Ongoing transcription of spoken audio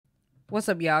What's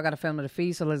up, y'all? I got a family to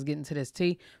feed, so let's get into this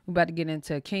tea. We're about to get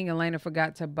into King and Laina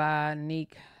forgot to buy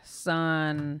Nique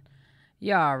son.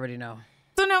 Y'all already know.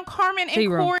 So now Carmen and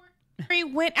Corey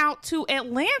went out to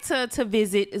Atlanta to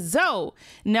visit Zoe.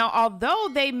 Now, although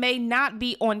they may not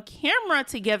be on camera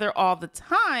together all the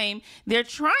time, they're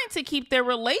trying to keep their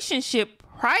relationship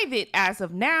private as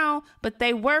of now, but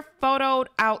they were photoed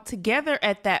out together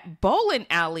at that bowling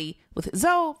alley with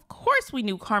Zoe. Of course, we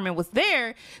knew Carmen was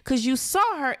there because you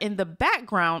saw her in the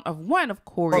background of one of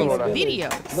Corey's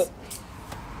videos.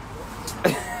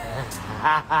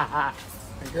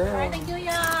 All right, thank you,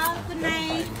 y'all. Good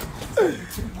night.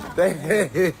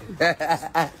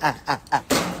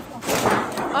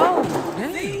 Oh,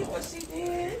 dang. See what she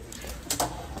did?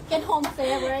 Get home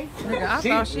safe, right? Nigga, I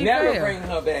thought she never failed. bring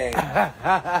her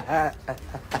back.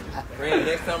 Bring it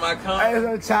next time I come. I'm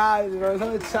so childish, bro.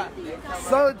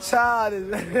 So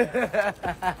childish.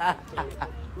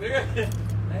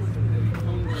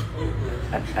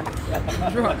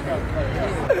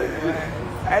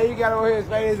 Hey, you got over here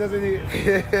Spanish, doesn't he?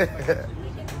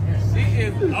 She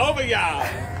is over y'all.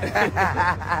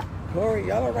 Corey,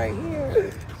 y'all are right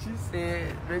here. She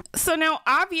said. So now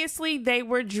obviously they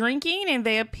were drinking and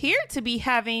they appeared to be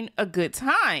having a good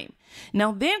time.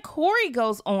 Now then Corey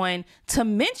goes on to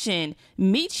mention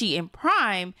Mechie and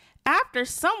Prime after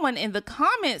someone in the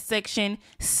comment section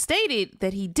stated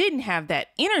that he didn't have that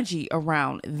energy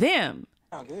around them.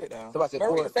 Sound good though. Somebody said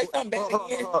Corey. Say something back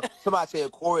again. Somebody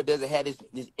said Corey doesn't have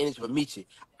this energy for Mechie.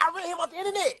 I read him off the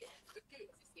internet.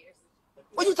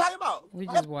 What you talking about? We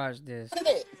just watched this. Look at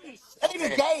that. That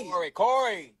nigga gay.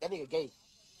 Corey. That nigga gay.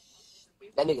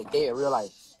 That nigga gay in real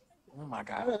life. Oh my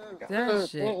God. That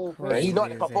shit crazy You know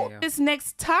as what hell. This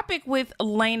next topic with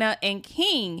Laina and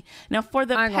King. Now for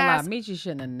the I ain't gonna lie, past Mechie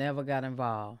shouldn't have never got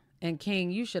involved. And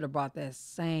King, you should have brought that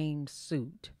same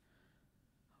suit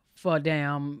for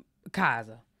damn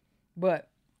Kaiser. But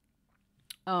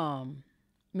Mechie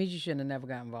shouldn't have never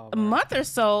got involved. month or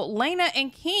so, Laina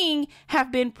and King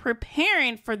have been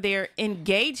preparing for their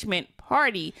engagement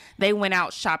party. They went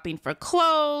out shopping for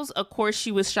clothes. Of course,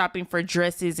 she was shopping for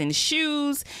dresses and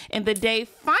shoes. And the day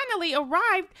finally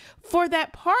arrived for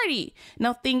that party.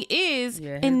 Now, thing is,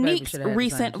 in Nique's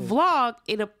recent vlog,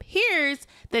 it appears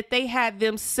that they had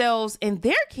themselves and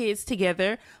their kids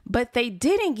together, but they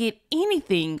didn't get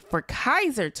anything for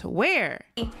Kaiser to wear.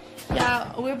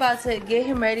 Y'all, we're about to get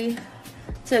him ready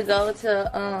to go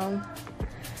to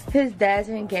his dad's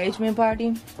engagement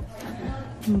party,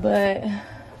 but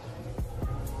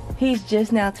he's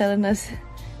just now telling us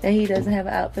that he doesn't have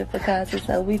an outfit for Kaiser,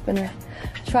 so we finna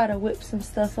try to whip some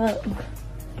stuff up.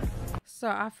 So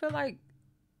I feel like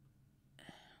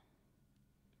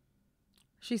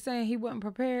she's saying he wasn't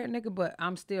prepared, nigga, but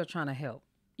I'm still trying to help.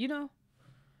 You know?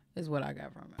 Is what I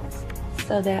got from it.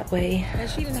 So that way, And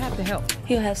she didn't have to help.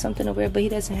 he'll have something to wear, but he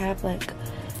doesn't have like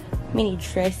many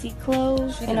dressy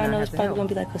clothes. She And did I not know have it's to probably help. gonna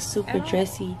be like a super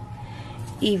dressy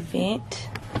event.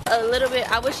 A little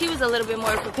bit, I wish he was a little bit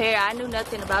more prepared. I knew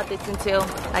nothing about this until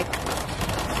like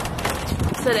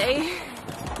today.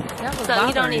 That was So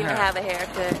he don't bothering even her. have a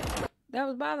haircut. That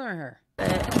was bothering her.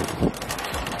 But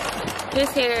his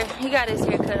hair, he got his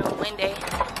hair cut on Monday.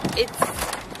 It's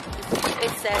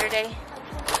Saturday,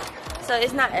 so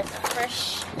it's not as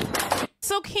fresh.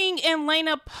 So King and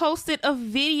Laina posted a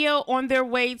video on their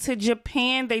way to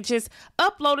Japan. They just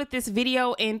uploaded this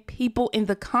video and people in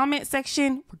the comment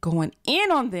section were going in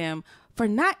on them for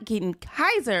not getting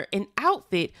Kaiser an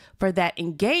outfit for that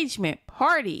engagement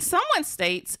party. Someone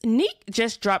states, Nique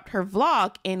just dropped her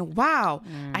vlog and wow,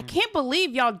 I can't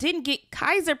believe y'all didn't get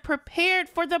Kaiser prepared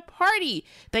for the party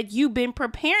that you've been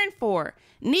preparing for.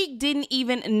 Nique didn't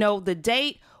even know the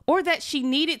date or that she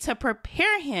needed to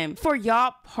prepare him for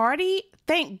y'all party.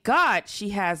 Thank God she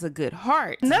has a good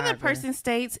heart. Another person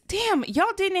states, damn,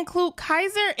 y'all didn't include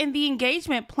Kaiser in the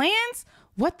engagement plans?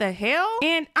 What the hell?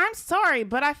 And I'm sorry,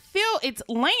 but I feel it's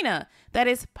Laina that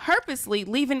is purposely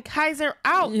leaving Kaiser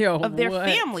out of their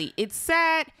family. It's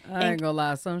sad. I ain't gonna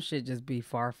lie, some shit just be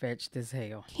far-fetched as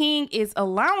hell. King is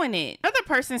allowing it. Another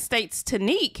person states to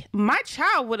Nique, my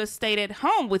child would have stayed at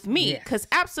home with me because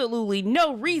absolutely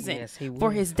no reason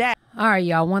for his dad. All right,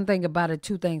 y'all, one thing about it,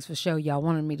 two things for sure. Y'all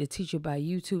wanted me to teach you about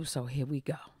YouTube, so here we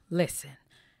go. Listen,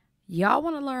 y'all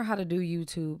want to learn how to do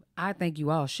YouTube. I think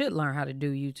you all should learn how to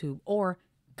do YouTube or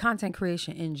content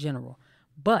creation in general.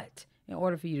 But in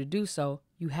order for you to do so,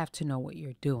 you have to know what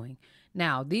you're doing.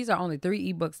 Now, these are only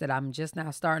 3 ebooks that I'm just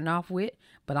now starting off with,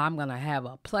 but I'm going to have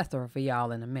a plethora for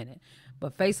y'all in a minute.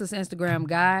 But Faceless Instagram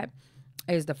Guide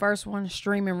is the first one.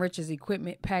 Streaming Riches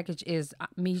Equipment Package is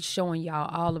me showing y'all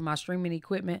all of my streaming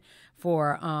equipment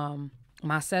for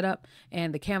my setup,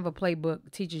 and the Canva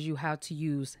playbook teaches you how to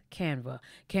use Canva.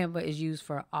 Canva is used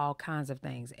for all kinds of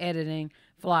things: editing,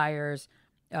 flyers,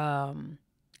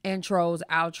 intros,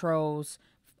 outros,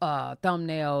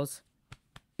 thumbnails.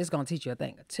 It's going to teach you a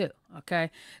thing or two, okay?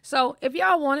 So if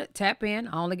y'all want it, tap in.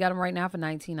 I only got them right now for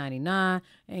 $19.99.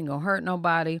 Ain't going to hurt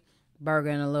nobody. Burger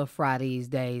and a little fry these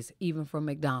days, even from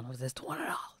McDonald's. It's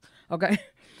 $20, okay?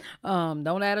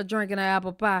 Don't add a drink and an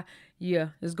apple pie. Yeah,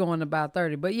 it's going to about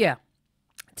 30. But yeah,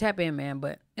 tap in, man.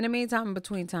 But in the meantime, in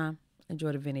between time,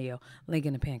 enjoy the video. Link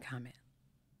in the pinned comment.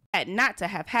 Not to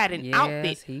have had an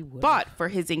outfit bought for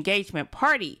his engagement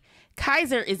party.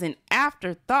 Kaiser is an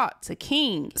afterthought to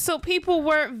King. So people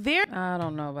were very... I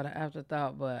don't know about an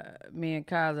afterthought, but me and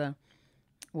Kaiser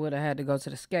would have had to go to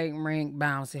the skating rink,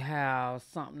 bouncy house,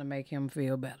 something to make him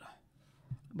feel better.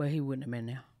 But he wouldn't have been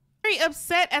there. Very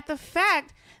upset at the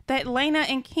fact that Laina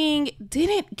and King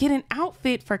didn't get an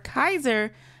outfit for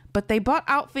Kaiser, but they bought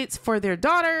outfits for their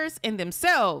daughters and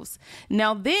themselves.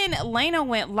 Now then Laina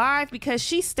went live because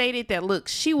she stated that, look,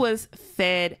 she was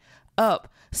fed up.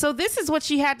 So this is what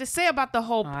she had to say about the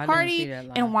whole party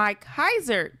and why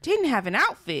Kaiser didn't have an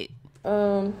outfit.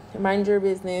 Mind your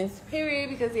business,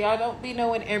 period, because y'all don't be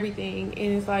knowing everything,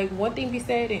 and it's like one thing be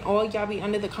said and all y'all be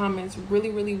under the comments really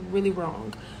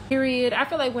wrong, period. I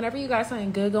feel like whenever you got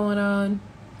something good going on,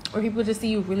 or people just see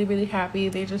you really happy,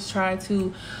 they just try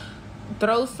to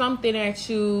throw something at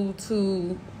you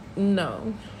to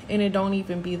know, and it don't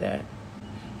even be that.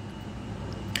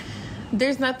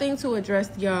 There's nothing to address,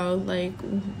 y'all. Like,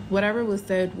 whatever was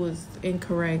said was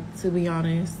incorrect, to be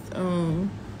honest. And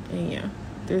yeah,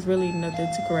 there's really nothing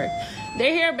to correct.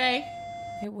 They're here, bae.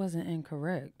 It wasn't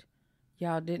incorrect.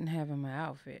 Y'all didn't have him an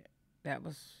outfit. That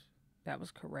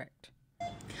was correct.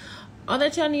 All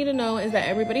that y'all need to know is that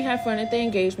everybody had fun at the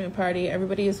engagement party.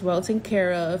 Everybody is well taken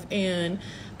care of, and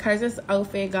Kaiser's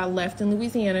outfit got left in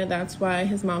Louisiana. That's why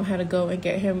his mom had to go and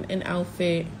get him an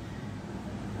outfit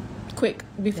quick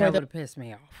before. That would have pissed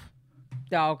me off.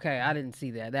 Okay, I didn't see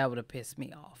that. That would have pissed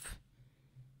me off.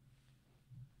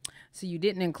 So you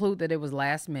didn't include that it was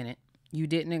last minute. You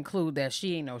didn't include that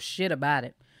she ain't know shit about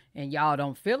it. And y'all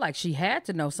don't feel like she had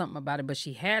to know something about it, but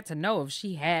she had to know if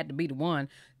she had to be the one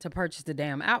to purchase the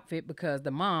damn outfit because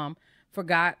the mom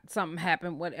forgot, something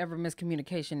happened, whatever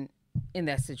miscommunication in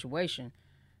that situation.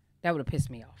 That would have pissed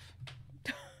me off.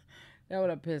 That would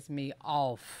have pissed me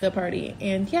off. The party.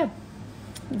 And yeah,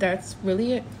 that's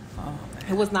really it. Oh,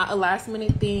 it was not a last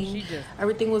minute thing.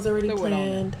 Everything was already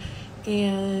planned.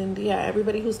 And yeah,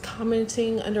 everybody who's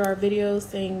commenting under our videos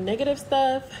saying negative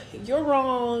stuff, you're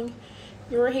wrong,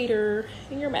 you're a hater,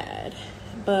 and you're mad.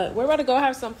 But we're about to go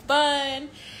have some fun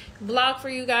vlog for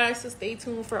you guys, so stay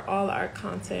tuned for all our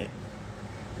content.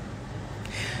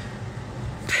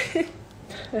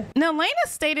 Now Laina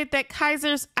stated that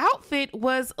Kaiser's outfit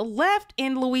was left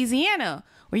in Louisiana,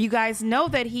 where you guys know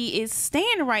that he is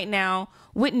staying right now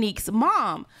with Nique's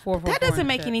mom. That doesn't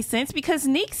make any sense because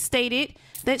Nique stated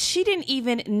that she didn't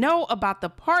even know about the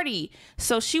party,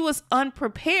 so she was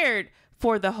unprepared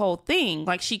for the whole thing.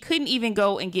 Like, she couldn't even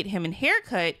go and get him a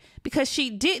haircut because she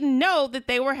didn't know that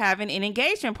they were having an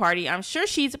engagement party. I'm sure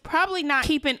she's probably not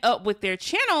keeping up with their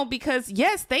channel because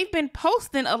yes, they've been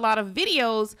posting a lot of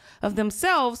videos of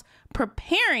themselves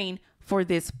preparing for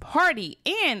this party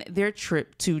and their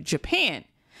trip to Japan.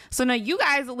 So now you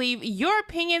guys leave your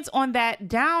opinions on that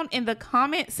down in the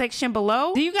comment section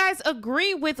below. Do you guys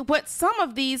agree with what some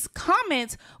of these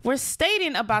comments were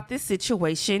stating about this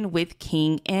situation with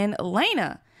King and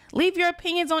Laina? Leave your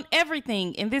opinions on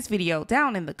everything in this video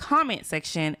down in the comment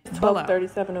section below.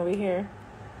 12:37 over here.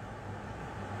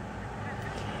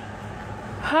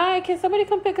 Hi, can somebody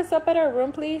come pick us up at our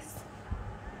room, please?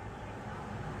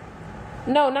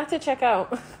 No, not to check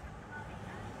out.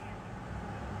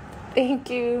 Thank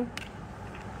you.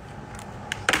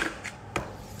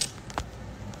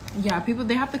 Yeah, people,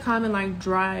 they have to come and like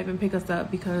drive and pick us up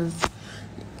because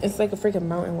it's like a freaking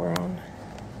mountain we're on.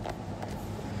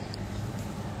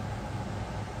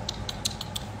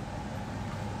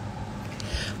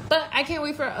 But I can't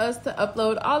wait for us to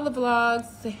upload all the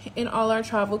vlogs and all our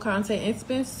travel content. It's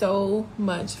been so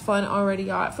much fun already,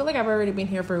 y'all. I feel like I've already been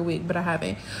here for a week, but I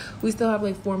haven't. We still have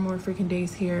like 4 more freaking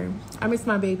days here. I miss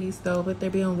my babies though, but they're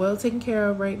being well taken care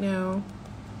of right now.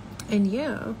 And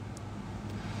yeah.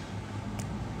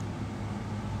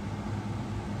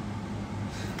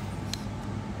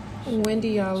 When do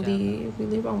y'all leave? We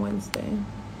leave on Wednesday.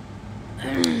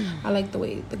 I like the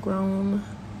way the grown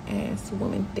ass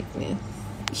woman thickness.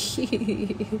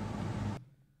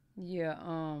 Yeah,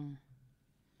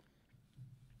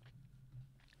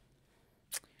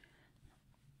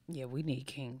 yeah, we need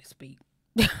King to speak.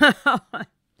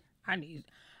 I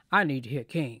need to hear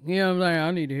King. You know what I'm saying?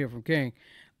 I need to hear from King.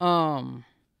 Y'all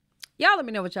let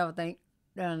me know what y'all think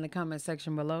down in the comment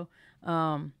section below.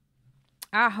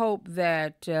 I hope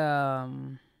that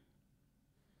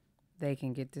they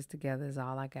can get this together is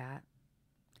all I got.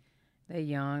 They're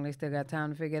young. They still got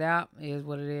time to figure it out. It is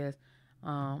what it is.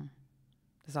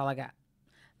 That's all I got.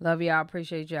 Love y'all.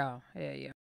 Appreciate y'all. Yeah.